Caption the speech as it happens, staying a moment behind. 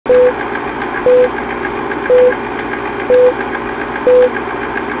And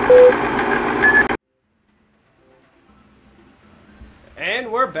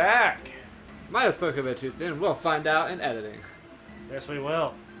we're back. Might have spoken a bit too soon. We'll find out in editing. Yes, we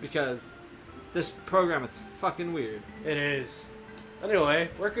will. Because this program is fucking weird. It is. Anyway,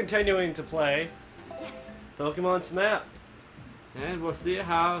 we're continuing to play Pokemon Snap. And we'll see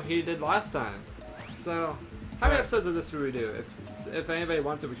how he did last time. So, how many episodes of this should we do? If anybody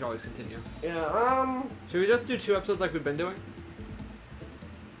wants it, we can always continue. Yeah, Should we just do 2 episodes like we've been doing?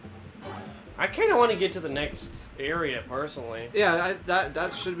 I kind of want to get to the next area, personally. Yeah,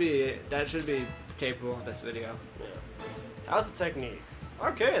 that should be capable of this video. Yeah. How's the technique?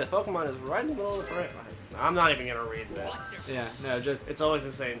 Okay, the Pokemon is right in the middle of the frame. I'm not even gonna read this. Yeah, no, just... It's always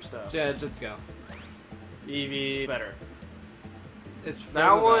the same stuff. Yeah, just go. Eevee, better. It's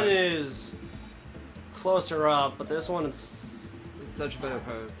that one is closer up, but this one is... It's such a better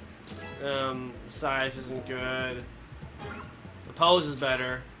pose. The size isn't good. The pose is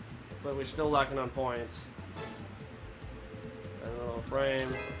better, but we're still lacking on points. And a little frame,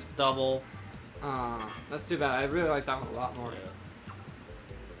 it's double. That's too bad. I really like that one a lot more. Yeah.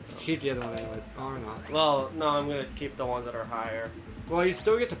 Keep the other one anyways. Or not. Well, no, I'm gonna keep the ones that are higher. Well, you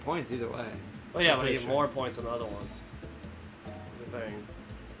still get to points either way. Oh yeah, but I get more points on the other one. The thing.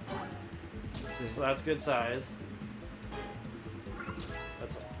 Let's see. So that's good size.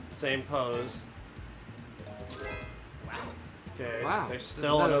 That's the same pose. Okay. Wow. There's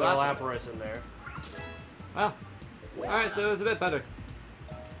still another Lapras in there. Wow. Alright, so it was a bit better.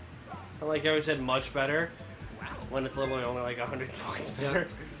 I like how we said much better when it's literally only like 100 points better.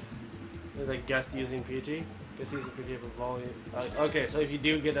 There's like guest using PG. Guest using PG for volume. Okay, so if you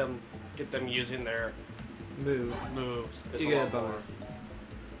do get them using their moves, you get a bonus.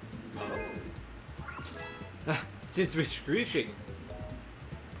 Seems to be screeching.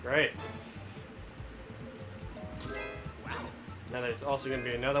 Great. Now there's also going to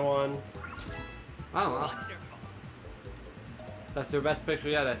be another one. Oh, wow. That's your best picture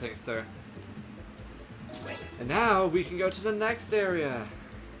yet, I think, sir. And now we can go to the next area.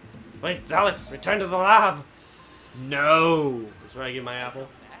 Wait, Alex, return to the lab. No. That's where I get my apple.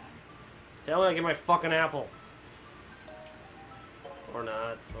 Tell me I get my fucking apple. Or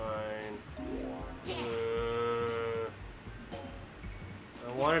not, fine.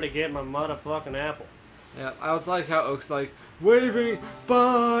 I wanted to get my motherfucking apple. Yeah, I was like how Oak's like, waving,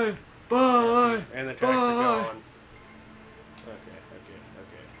 bye, bye, and the tracks are going. Okay.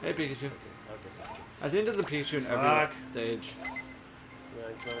 Hey, Pikachu. Okay. I think there's a Pikachu in every stage.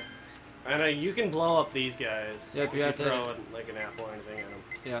 And you can blow up these guys. Yep, if you have to throw like an apple or anything at them.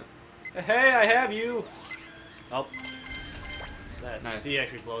 Yep. Hey, I have you! Oh. That's nice. He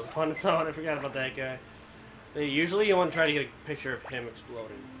actually blows up on its own. I forgot about that guy. Usually you want to try to get a picture of him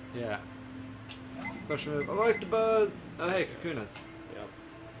exploding. Yeah. Special move. I like the buzz! Oh, hey, Kakunas. Yep.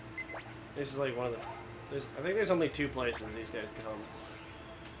 This is like one of the... I think there's only 2 places these guys come.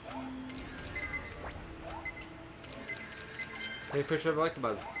 Take a picture of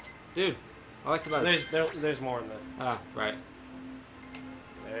Electabuzz. Dude, Electabuzz. There's more in there. Ah, right.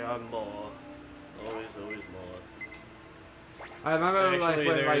 Hey, I'm more. Always more. I remember actually, like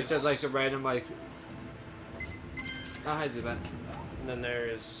when like there's like a random like... Oh, hi Zubat. And then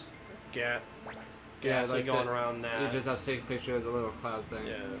there's Ghastly like going around that. You just have to take a picture of the little cloud thing.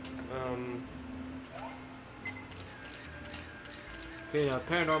 Yeah. You know,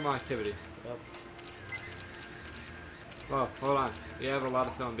 paranormal activity. Yep. Well, hold on. You have a lot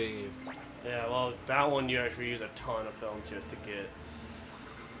of film being used. Yeah, well, that one you actually use a ton of film just to get.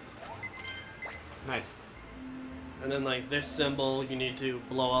 Nice. And then, like, this symbol, you need to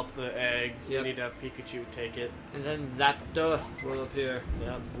blow up the egg. Yep. You need to have Pikachu take it. And then Zapdos will appear.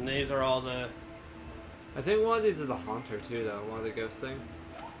 Yep. And these are all the... I think one of these is a haunter too, though. One of the ghost things.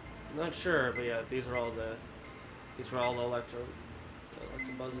 I'm not sure, but yeah, these are all the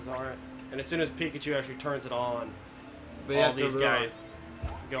Electabuzzes are. And as soon as Pikachu actually turns it on, but all these guys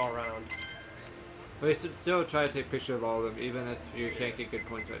go around. But you should still try to take pictures of all of them, even if you can't get good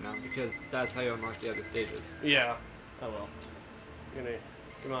points right now, because that's how you unlock the other stages. Yeah, I will.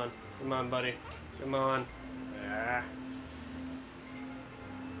 Come on, buddy, come on. Ah.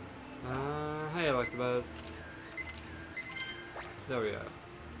 Hey, Electabuzz. There we go.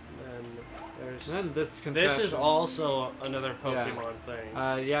 And then this is also another Pokemon thing.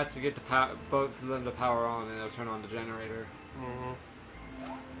 You have to get both of them to power on, and it'll turn on the generator.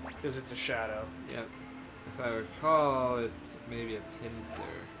 Because it's a shadow. Yep. If I recall, it's maybe a Pinsir.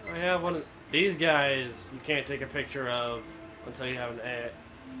 I have one of these guys. You can't take a picture of until you have an egg.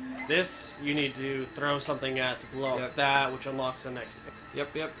 This you need to throw something at to blow up that, which unlocks the next.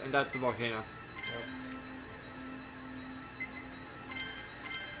 Yep, and that's the volcano.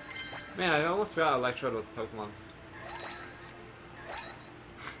 Man, I almost forgot Electrode was Pokemon.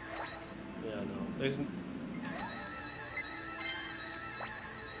 Yeah, no. There's.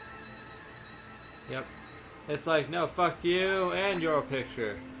 Yep. It's like, no, fuck you and your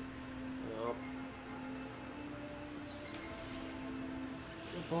picture. Nope.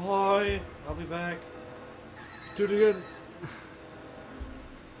 Boy, I'll be back. Do it again.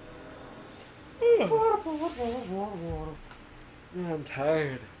 Yeah, I'm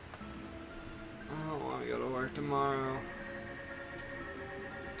tired. I don't want to go to work tomorrow.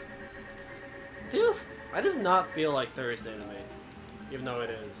 Feels. I does not feel like Thursday to me, even though it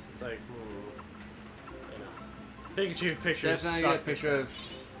is. It's like, you know, Pikachu pictures. Definitely get a picture of.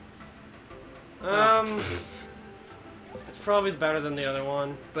 It's probably better than the other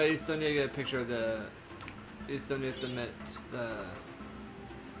one. But you still need to get a picture of the. You still need to submit the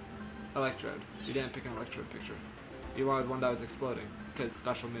Electrode. You didn't pick an Electrode picture. You wanted one that was exploding because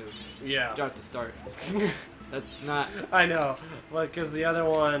special move. Yeah. You have to start. That's not. I know, but because the other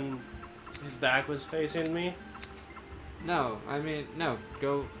one, his back was facing me. No, I mean no.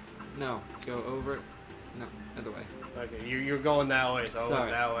 Go, no. Go over. No, other way. Okay, you're going that way, so I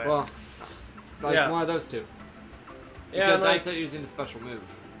went that way. Well, like Yeah. one of those two. Yeah, Because like, that's not using the special move.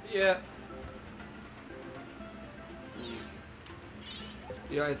 yeah.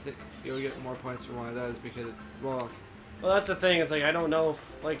 You I think you'll get more points for one of those because it's well. Well, that's the thing. It's like I don't know.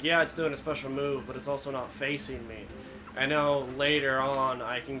 If, like, yeah, it's doing a special move, but it's also not facing me. I know later on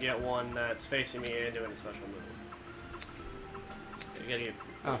I can get one that's facing me and doing a special move. You gotta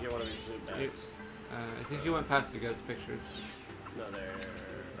get one of these zoom backs. I think you went past Vigo's pictures. No, they're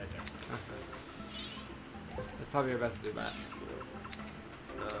right there. Okay. That's probably your best zoom back.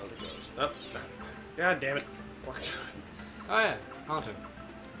 Oh, God damn it. Oh yeah, Haunter.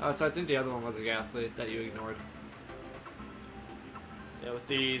 Oh, so I think the other one was a Ghastly that you ignored. Yeah, with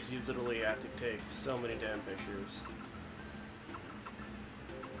these, you literally have to take so many damn pictures.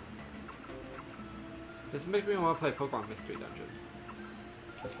 This makes me want to play Pokemon Mystery Dungeon.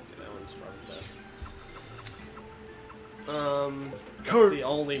 Okay, that one's probably best. That's the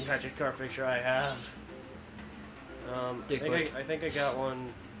only magic card picture I have. I think I got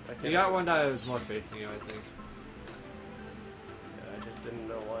one. You got one that was more facing you, I think. Yeah, I just didn't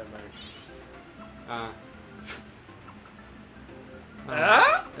know why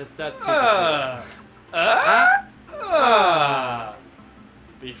It's that's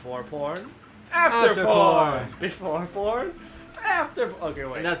before porn, after porn, before porn, after. Okay,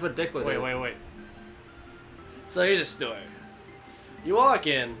 wait. And that's what Dicklet is. Wait. So here's a story. You walk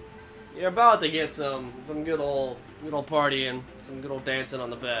in, you're about to get some good old partying, some good old dancing on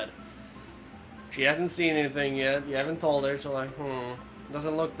the bed. She hasn't seen anything yet. You haven't told her. So like,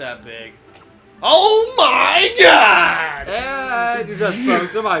 doesn't look that big. Oh my God! And you just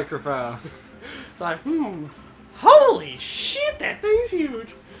broke the microphone. It's like, holy shit, that thing's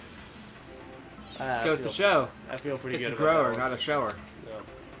huge. Goes to show. I feel pretty good. It's a grower, not a shower. No,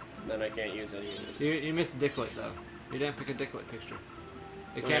 then I can't use any of these. You missed Dicklet though. You didn't pick a Dicklet picture.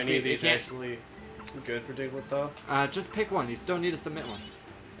 It can't any be. of these actually good for Diglett though. Just pick one. You still need to submit one.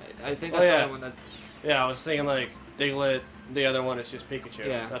 I think that's the only one that's. Yeah, I was thinking like Diglett. The other one is just Pikachu.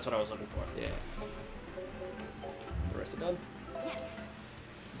 Yeah. That's what I was looking for. Yeah. The rest are done.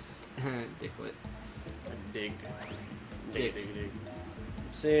 Dicklet. I dig.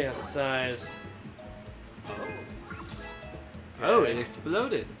 See, it has a size. Oh, it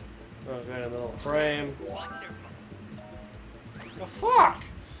exploded. Oh, got a little frame. The fuck?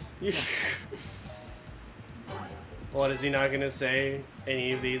 What, is he not gonna say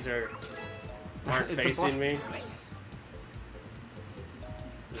any of these aren't facing me?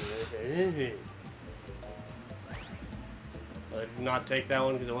 I did not take that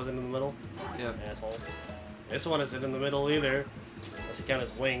one because it wasn't in the middle. Yep. Asshole. This one isn't in the middle either. Unless you count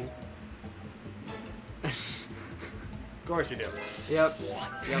his wing. Of course you do. Yep.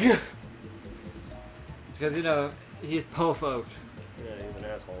 Because, you know, he's po-folk. Yeah, he's an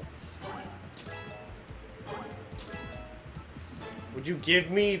asshole. Would you give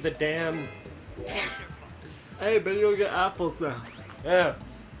me the damn... Hey, but you'll get apples though. Yeah.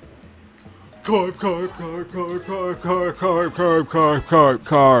 Carp.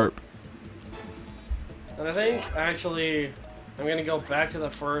 And I think, actually, I'm going to go back to the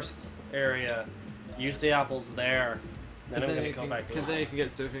first area, use the apples there, then I'm going to go back to because then you can get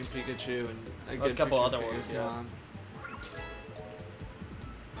Surfing Pikachu and a couple other ones, yeah.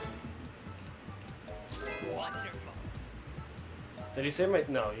 Did he say my...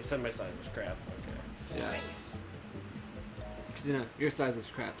 No, he said my size was crap. Okay. Yeah. Because, you know, your size is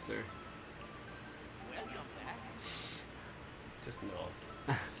crap, sir. Just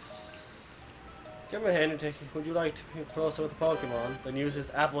no. Come in hand and take. Would you like to be closer with the Pokemon? Then use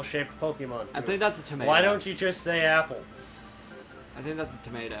this apple-shaped Pokemon. I think that's a tomato. Why don't you just say apple? I think that's a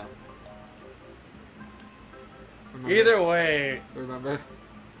tomato. Remember? Either way. Remember?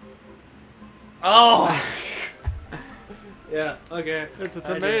 Oh! Yeah, okay. It's a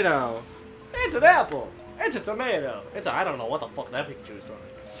tomato. It's an apple. It's a tomato. It's a, I don't know what the fuck that Pikachu is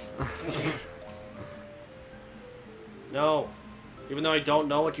drawing. No. Even though I don't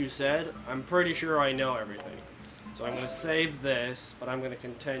know what you said, I'm pretty sure I know everything. So I'm gonna save this, but I'm gonna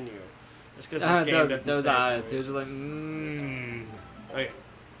continue. Just because this game doesn't those save eyes. me. He was just like, mmm. Okay.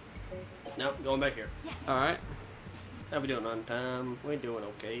 Nope, going back here. Alright. How we doing on time? We doing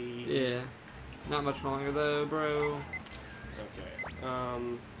okay. Yeah. Not much longer though, bro. Okay.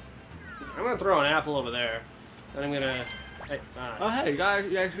 I'm gonna throw an apple over there. Then I'm gonna. Hey. Oh hey, you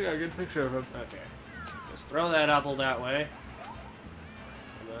actually got a good picture of him. Okay. Just throw that apple that way.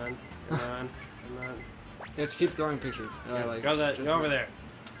 Come on. Come on. Come on. Just keep throwing pictures. Yeah, Like, go over there.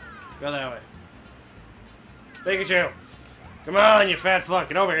 Go that way. Pikachu! Come on, you fat fuck!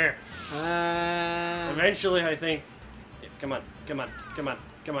 Get over here! Eventually, I think... Yeah, come on. Come on. Come on.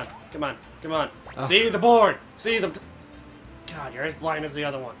 Come on. Come on. Come on. Oh. See the board! See the... God, you're as blind as the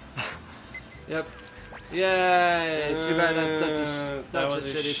other one. Yep. Yay! Too bad that's such a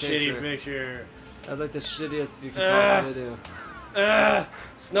shitty picture. That's like the shittiest you could possibly do.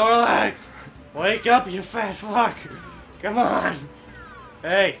 Snorlax! Wake up, you fat fuck! Come on!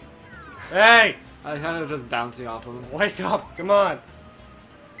 Hey! Hey! I kind of just bouncing off of him. Wake up! Come on!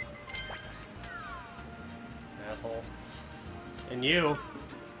 Asshole. And you.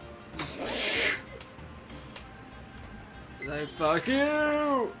 Like, fuck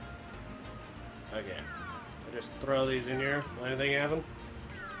you! Okay. I just throw these in here. Will anything happen?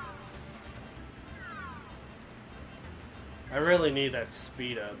 I really need that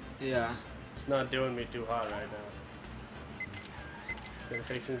speed up. Yeah. It's not doing me too hot right now. Gonna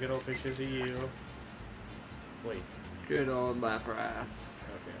take some good old pictures of you. Wait. Good old Lapras.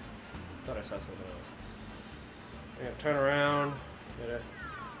 Okay. Thought I saw something else. I'm gonna turn around. Gonna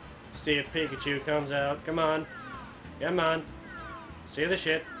see if Pikachu comes out. Come on. Come on. See the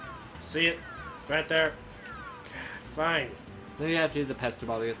shit. See it. Right there. God, fine. I think you have to use a pester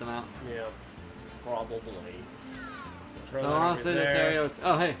ball to get them out. Yeah. Probably. Throw So that I'll over say this there. area was...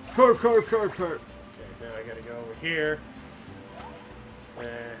 Oh, hey. Corp. Okay, now I gotta go over here.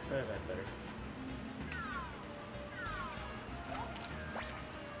 That's better.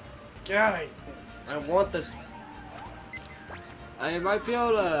 God, I want this. I might be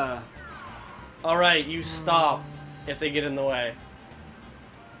able to... Alright, you stop if they get in the way.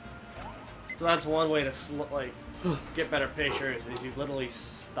 So that's one way to like get better pictures is you literally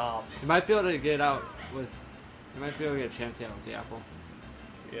stop. You might be able to get out with... You might be able to get a chance out with the apple.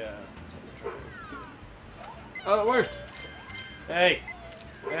 Yeah. That's what I'm trying. Oh, it worked! Hey!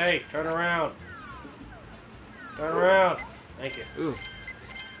 Hey, turn around! Turn around! Thank you. Ooh.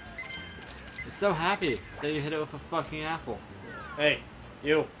 It's so happy that you hit it with a fucking apple. Hey,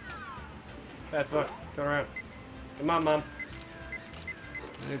 you! Fat fuck, turn around. Come on, Mom.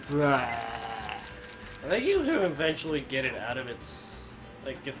 Like, blah. I think you can eventually get it out of its...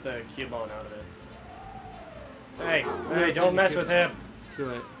 Like, get the Cubone out of it. Hey, hey, don't mess with him! Too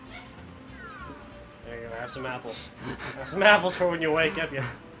late. There you go, have some apples. Have some apples for when you wake up, you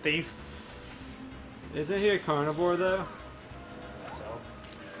thief. Isn't he a carnivore, though? So,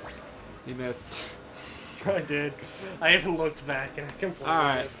 He missed. I did. I even looked back and I completely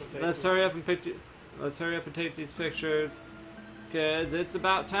Alright, missed the picture. let's hurry up and let's hurry up and take these pictures. Because it's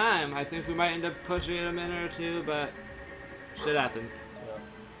about time. I think we might end up pushing it a minute or two, but shit happens.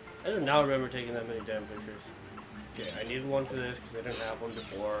 Yeah. I do not remember taking that many damn pictures. Okay, I needed one for this because I didn't have one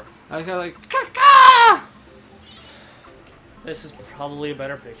before. I got like, Kaka! This is probably a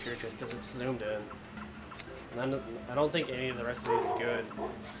better picture just because it's zoomed in. And I don't think any of the rest of these are good,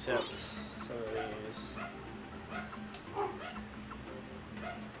 except some of these.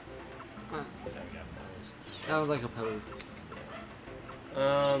 That was like a pose.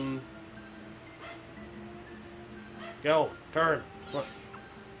 Go, turn. Look.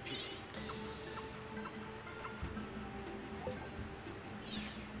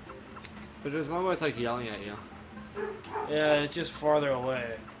 But there's one where it's like yelling at you. Yeah, it's just farther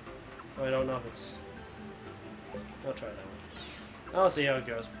away. I don't know if it's... I'll try that one. I'll see how it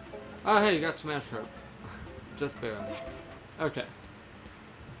goes. Oh, hey, you got Smash Cup. Just barely. Okay.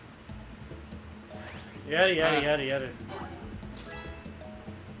 Yada yada yada yada.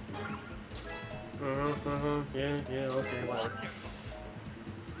 Yeah, okay, whatever.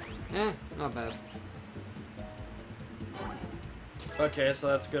 Eh, not bad. Okay, so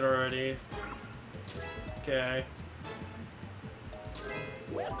that's good already. Okay.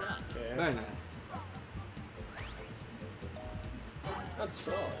 Okay. Very nice. That's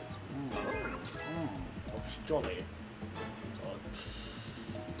solid. Oh, strawberry. Solid.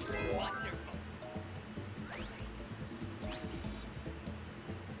 Wonderful.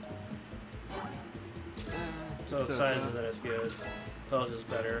 So size isn't as good. Pose is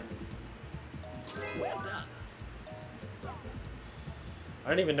better. Well done. I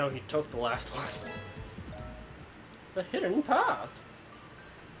didn't even know he took the last one. The hidden path.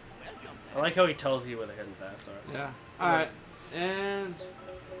 I like how he tells you where the hidden paths are. Yeah. Alright. And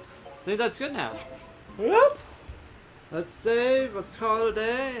I think that's good now. Yep. Let's save, let's call it a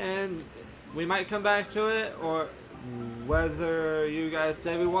day, and we might come back to it, or whether you guys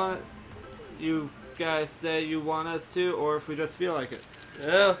say we want it, you guys say you want us to, or if we just feel like it.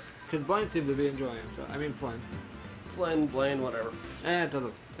 Yeah. Because Blaine seemed to be enjoying it, so I mean Flynn. Flynn, Blaine, whatever.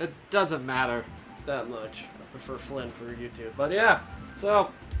 It doesn't matter. That much. I prefer Flynn for YouTube. But yeah,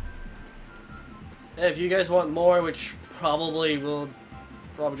 so if you guys want more, which probably will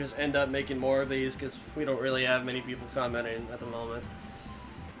just end up making more of these because we don't really have many people commenting at the moment.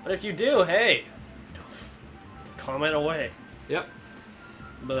 But if you do, hey, comment away. Yep.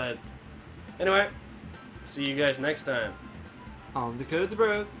 But anyway, see you guys next time. On the Codes of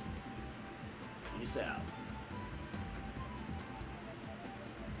Bros. Peace out.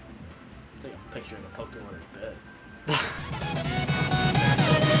 Take a picture of the Pokemon in bed.